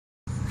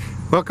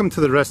Welcome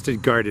to the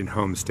Rusted Garden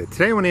Homestead.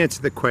 Today I want to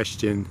answer the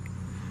question,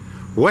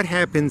 what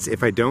happens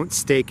if I don't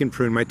stake and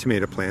prune my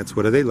tomato plants?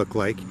 What do they look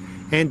like?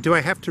 And do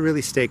I have to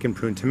really stake and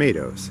prune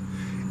tomatoes?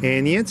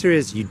 And the answer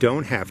is you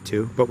don't have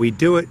to, but we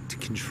do it to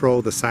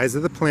control the size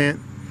of the plant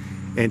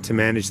and to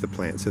manage the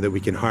plant so that we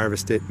can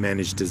harvest it,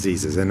 manage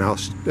diseases. And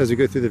as we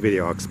go through the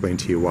video, I'll explain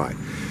to you why.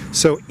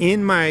 So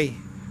in my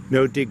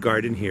no-dig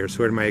garden here,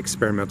 sort of my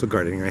experimental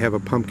gardening, I have a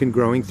pumpkin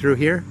growing through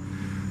here,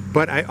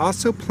 but I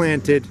also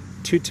planted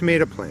 2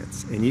 tomato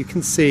plants, and you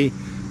can see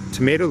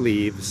tomato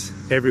leaves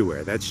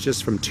everywhere. That's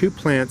just from 2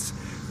 plants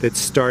that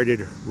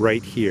started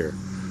right here.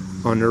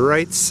 On the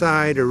right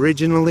side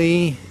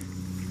originally,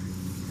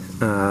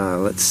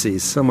 let's see,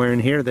 somewhere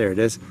in here, there it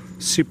is,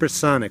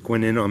 Supersonic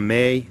went in on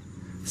May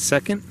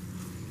 2nd,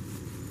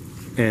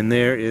 and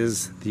there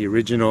is the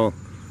original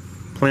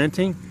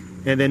planting,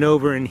 and then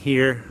over in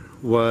here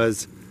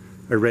was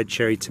a red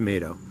cherry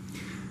tomato.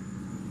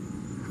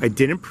 I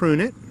didn't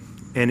prune it,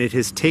 and it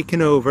has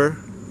taken over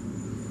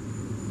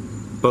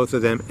both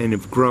of them and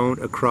have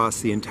grown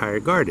across the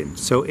entire garden.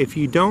 So if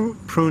you don't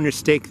prune or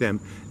stake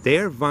them, they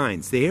are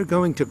vines. They are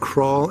going to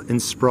crawl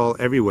and sprawl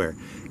everywhere.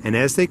 And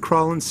as they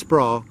crawl and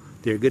sprawl,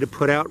 they're going to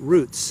put out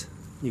roots.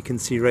 You can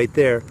see right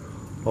there,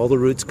 all the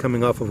roots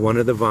coming off of one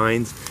of the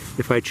vines.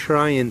 If I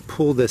try and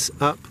pull this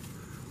up,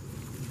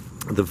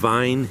 the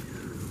vine,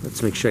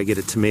 let's make sure I get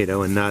a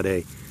tomato and not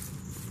a,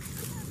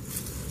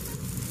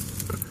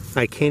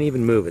 I can't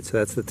even move it, so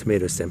that's the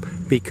tomato stem.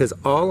 Because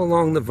all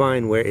along the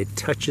vine where it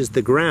touches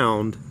the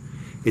ground,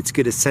 it's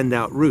going to send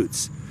out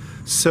roots.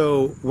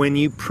 So when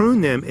you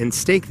prune them and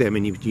stake them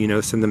and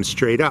you send them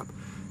straight up,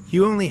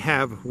 you only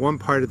have one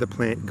part of the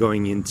plant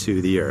going into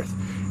the earth.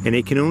 And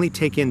it can only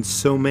take in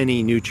so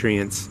many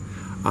nutrients,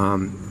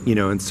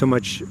 and so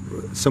much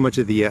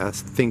of the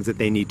things that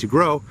they need to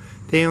grow,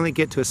 they only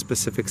get to a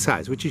specific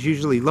size, which is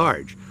usually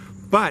large.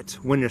 But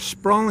when they're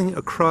sprawling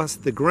across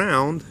the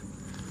ground,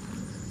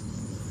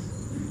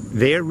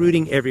 they're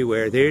rooting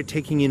everywhere, they're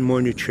taking in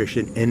more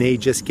nutrition, and they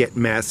just get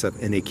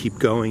massive, and they keep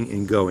going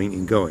and going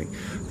and going.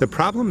 The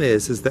problem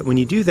is that when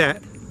you do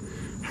that,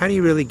 how do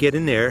you really get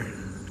in there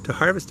to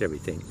harvest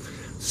everything?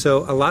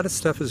 So a lot of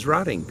stuff is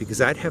rotting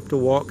because I'd have to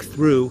walk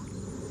through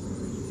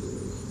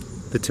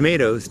the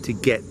tomatoes to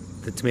get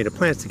the tomato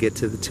plants to get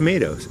to the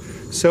tomatoes.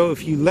 So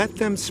if you let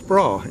them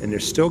sprawl, and they're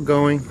still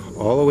going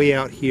all the way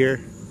out here,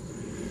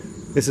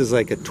 this is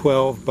like a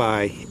 12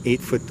 by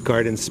 8 foot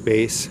garden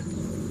space,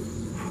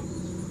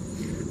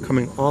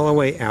 coming all the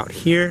way out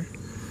here,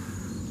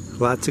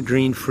 lots of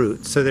green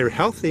fruit. So they're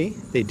healthy,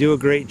 they do a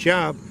great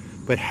job,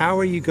 but how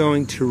are you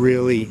going to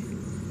really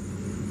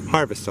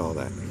harvest all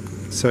that?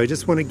 So I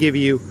just want to give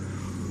you,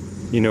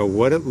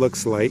 what it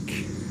looks like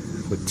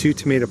with 2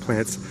 tomato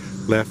plants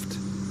left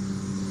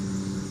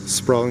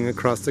sprawling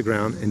across the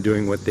ground and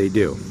doing what they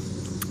do.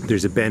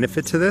 There's a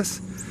benefit to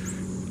this.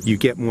 You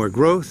get more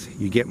growth,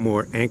 you get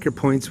more anchor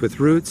points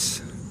with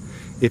roots.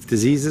 If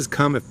diseases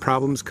come, if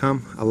problems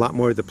come, a lot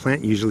more of the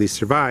plant usually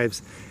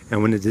survives,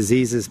 and when the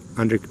disease is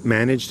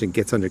managed and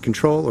gets under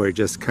control, or it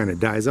just kind of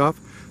dies off,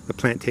 the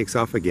plant takes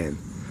off again.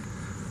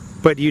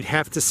 But you'd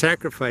have to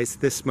sacrifice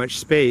this much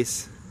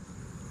space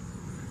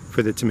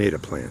for the tomato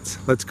plants.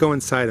 Let's go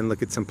inside and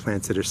look at some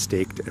plants that are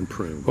staked and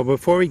pruned. Well,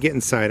 before we get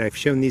inside, I've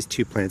shown these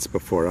 2 plants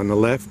before. On the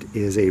left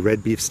is a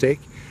red beefsteak,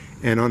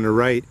 and on the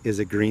right is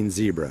a green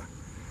zebra.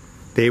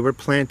 They were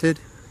planted,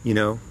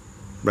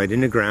 right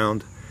in the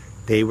ground.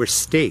 They were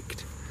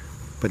staked.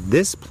 But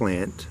this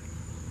plant,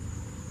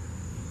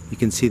 you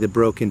can see the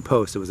broken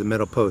post, it was a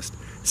metal post,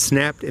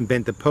 snapped and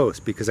bent the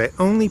post because I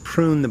only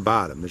pruned the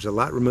bottom. There's a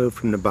lot removed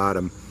from the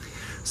bottom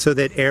so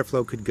that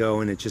airflow could go,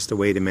 and it's just a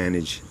way to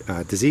manage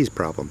disease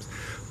problems.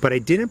 But I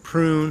didn't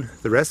prune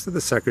the rest of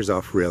the suckers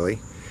off really,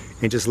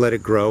 and just let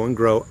it grow and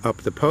grow up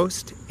the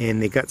post,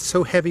 and they got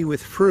so heavy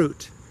with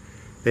fruit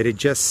that it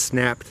just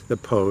snapped the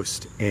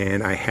post,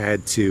 and I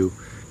had to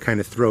kind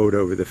of throw it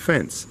over the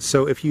fence.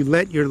 So if you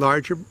let your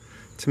larger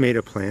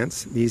tomato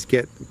plants, these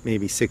get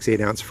maybe 6-8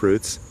 ounce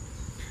fruits,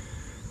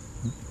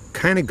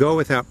 kind of go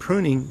without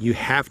pruning, you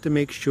have to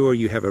make sure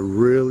you have a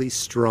really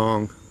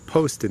strong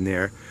post in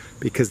there,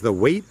 because the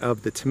weight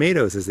of the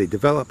tomatoes as they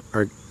develop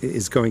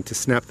is going to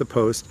snap the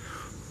post,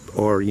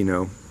 or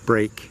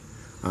break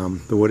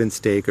the wooden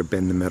stake or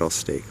bend the metal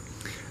stake.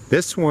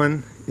 This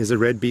one is a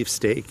red beef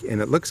steak,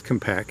 and it looks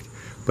compact,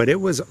 but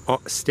it was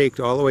staked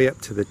all the way up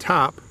to the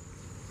top.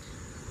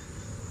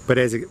 But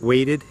as it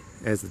weighted,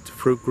 as the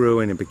fruit grew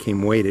and it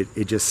became weighted,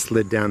 it just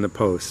slid down the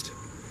post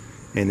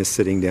and is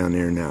sitting down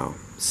there now.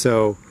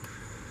 So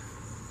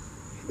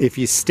if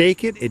you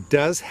stake it, it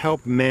does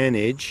help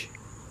manage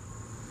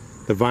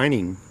the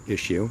vining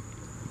issue.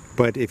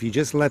 But if you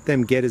just let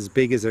them get as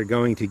big as they're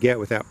going to get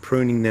without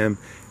pruning them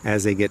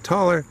as they get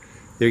taller,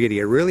 they're going to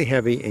get really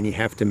heavy, and you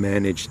have to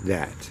manage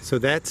that. So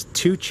that's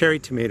 2 cherry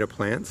tomato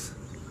plants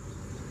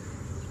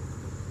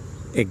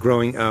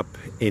growing up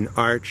in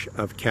arch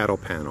of cattle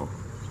panel.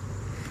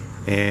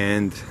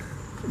 And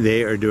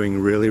they are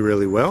doing really,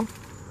 really well.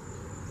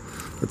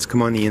 Let's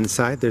come on the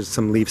inside. There's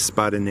some leaf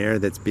spot in there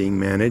that's being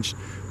managed.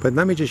 But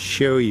let me just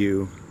show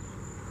you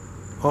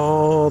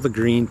all the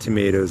green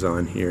tomatoes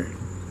on here.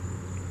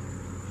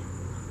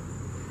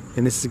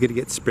 And this is going to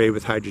get sprayed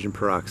with hydrogen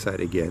peroxide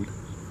again.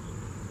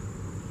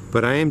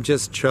 But I am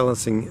just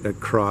trellising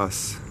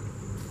across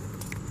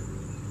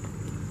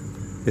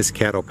this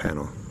cattle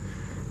panel.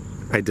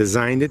 I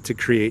designed it to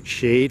create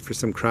shade for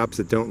some crops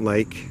that don't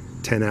like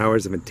 10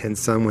 hours of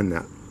intense sun when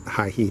the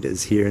high heat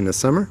is here in the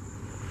summer.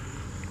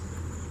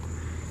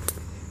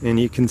 And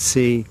you can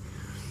see,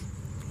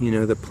 you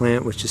know, the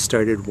plant which just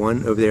started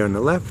one over there on the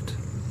left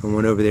and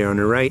one over there on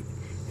the right,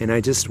 and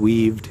I just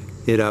weaved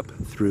it up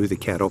through the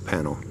cattle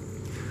panel.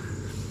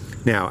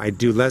 Now, I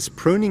do less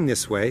pruning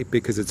this way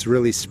because it's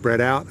really spread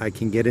out. I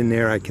can get in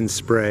there, I can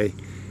spray,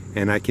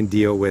 and I can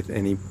deal with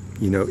any,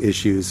 you know,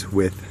 issues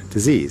with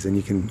disease. And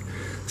you can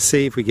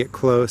see if we get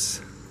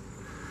close,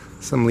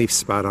 some leaf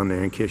spot on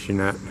there in case you're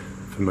not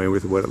familiar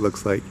with what it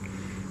looks like.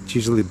 It's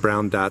usually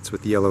brown dots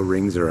with yellow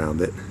rings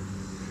around it.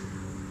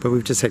 But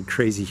we've just had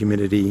crazy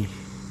humidity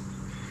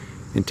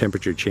and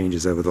temperature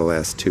changes over the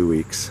last 2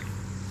 weeks.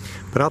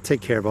 But I'll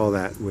take care of all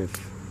that with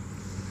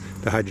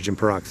the hydrogen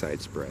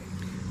peroxide spray.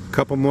 A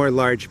couple more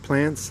large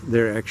plants.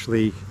 They're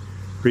actually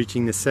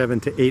reaching the 7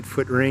 to 8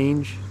 foot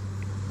range.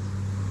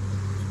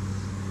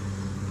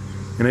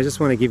 And I just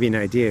want to give you an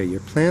idea.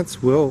 Your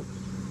plants will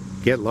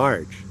get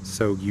large,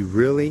 so you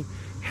really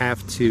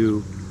have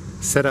to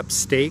set up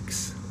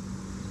stakes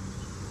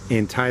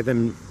and tie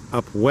them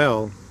up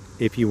well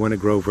if you want to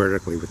grow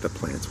vertically with the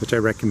plants, which I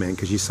recommend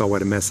because you saw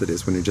what a mess it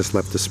is when you just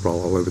left the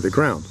sprawl all over the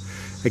ground.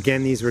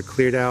 Again, these were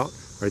cleared out,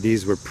 or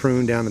these were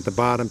pruned down at the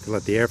bottom to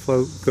let the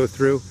airflow go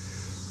through.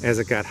 As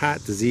it got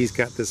hot, disease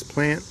got this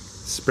plant,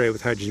 spray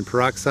with hydrogen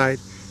peroxide,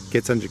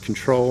 gets under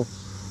control,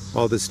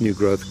 all this new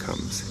growth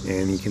comes,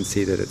 and you can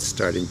see that it's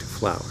starting to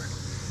flower.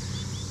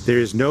 There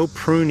is no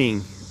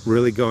pruning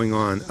really going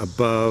on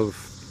above,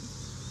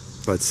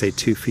 let's say,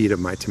 2 feet of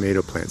my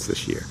tomato plants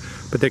this year.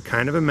 But they're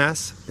kind of a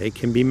mess. They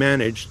can be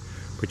managed,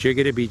 but you're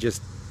going to be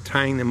just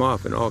tying them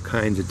off in all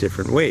kinds of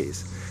different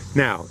ways.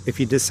 Now, if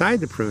you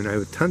decide to prune, I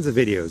have tons of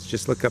videos.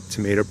 Just look up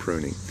tomato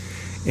pruning,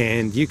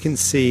 and you can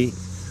see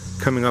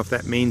coming off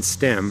that main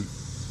stem,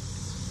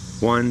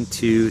 1,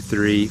 2,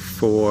 3,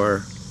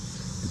 4,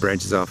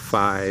 branches off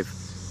 5.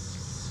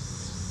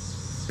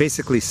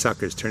 Basically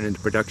suckers turn into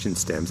production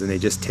stems and they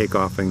just take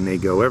off and they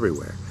go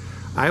everywhere.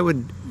 I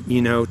would,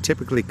 you know,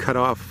 typically cut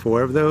off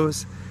 4 of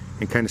those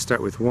and kind of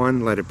start with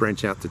 1, let it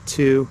branch out to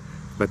 2,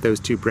 let those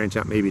 2 branch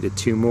out maybe to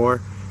 2 more,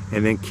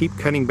 and then keep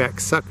cutting back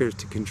suckers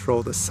to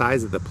control the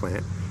size of the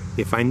plant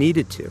if I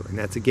needed to. And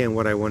that's again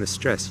what I want to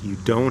stress. You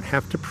don't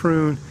have to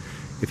prune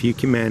if you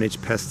can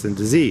manage pests and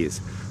disease,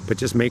 but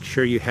just make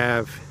sure you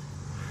have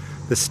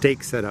the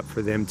stake set up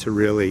for them to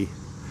really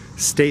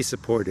stay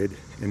supported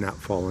and not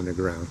fall on the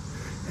ground.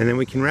 And then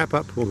we can wrap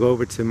up. We'll go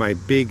over to my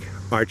big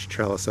arch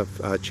trellis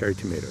of cherry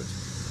tomatoes.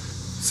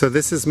 So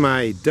this is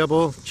my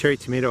double cherry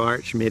tomato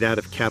arch made out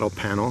of cattle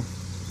panel.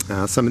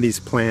 Some of these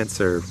plants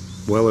are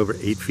well over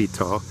 8 feet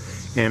tall,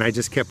 and I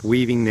just kept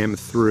weaving them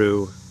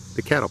through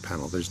the cattle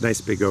panel. There's nice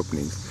big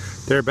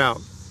openings. They're about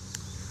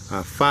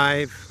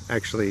 5,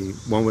 actually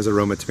 1 was a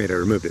Roma tomato, I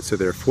removed it. So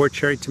there are 4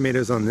 cherry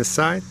tomatoes on this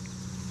side,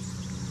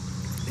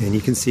 and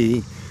you can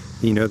see,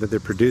 you know, that they're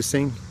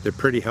producing. They're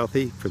pretty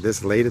healthy for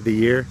this late of the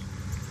year.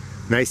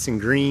 Nice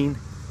and green,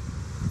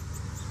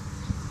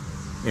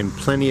 and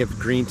plenty of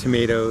green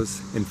tomatoes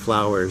and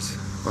flowers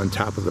on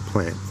top of the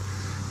plant.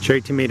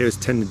 Cherry tomatoes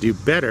tend to do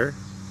better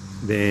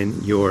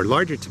than your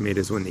larger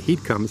tomatoes when the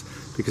heat comes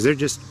because they're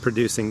just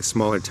producing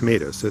smaller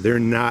tomatoes, so they're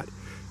not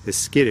as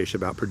skittish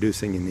about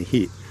producing in the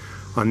heat.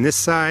 On this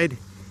side,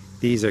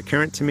 these are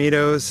currant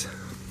tomatoes.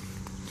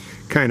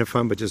 Kind of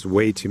fun, but just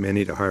way too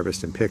many to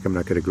harvest and pick. I'm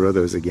not going to grow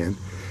those again.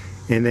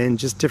 And then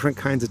just different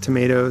kinds of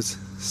tomatoes,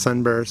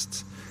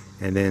 sunbursts,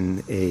 and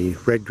then a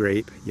red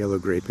grape, yellow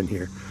grape in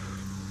here.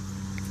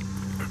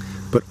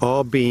 But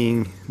all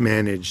being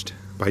managed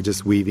by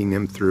just weaving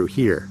them through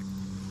here.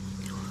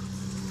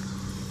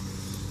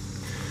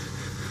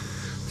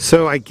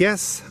 So I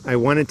guess I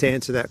wanted to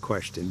answer that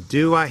question.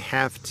 Do I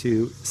have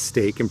to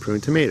stake and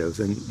prune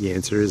tomatoes? And the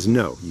answer is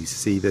no. You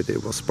see that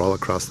it will sprawl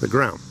across the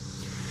ground.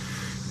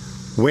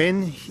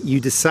 When you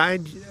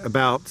decide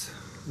about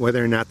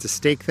whether or not to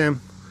stake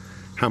them,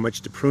 how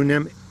much to prune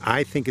them,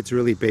 I think it's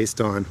really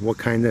based on what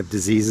kind of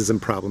diseases and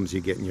problems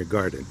you get in your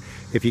garden.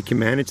 If you can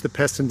manage the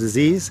pest and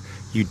disease,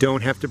 you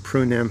don't have to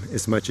prune them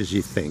as much as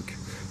you think.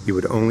 You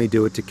would only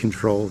do it to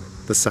control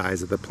the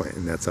size of the plant,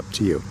 and that's up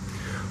to you.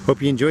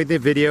 Hope you enjoyed the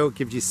video. It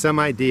gives you some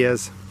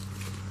ideas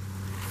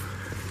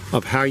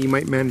of how you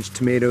might manage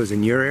tomatoes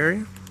in your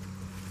area.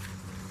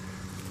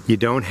 You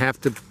don't have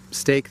to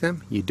stake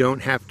them, you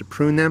don't have to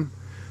prune them,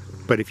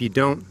 but if you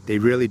don't, they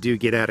really do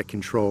get out of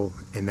control,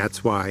 and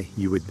that's why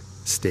you would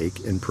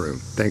stake and prune.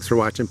 Thanks for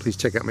watching. Please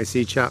check out my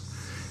seed shop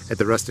at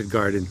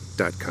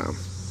therustedgarden.com.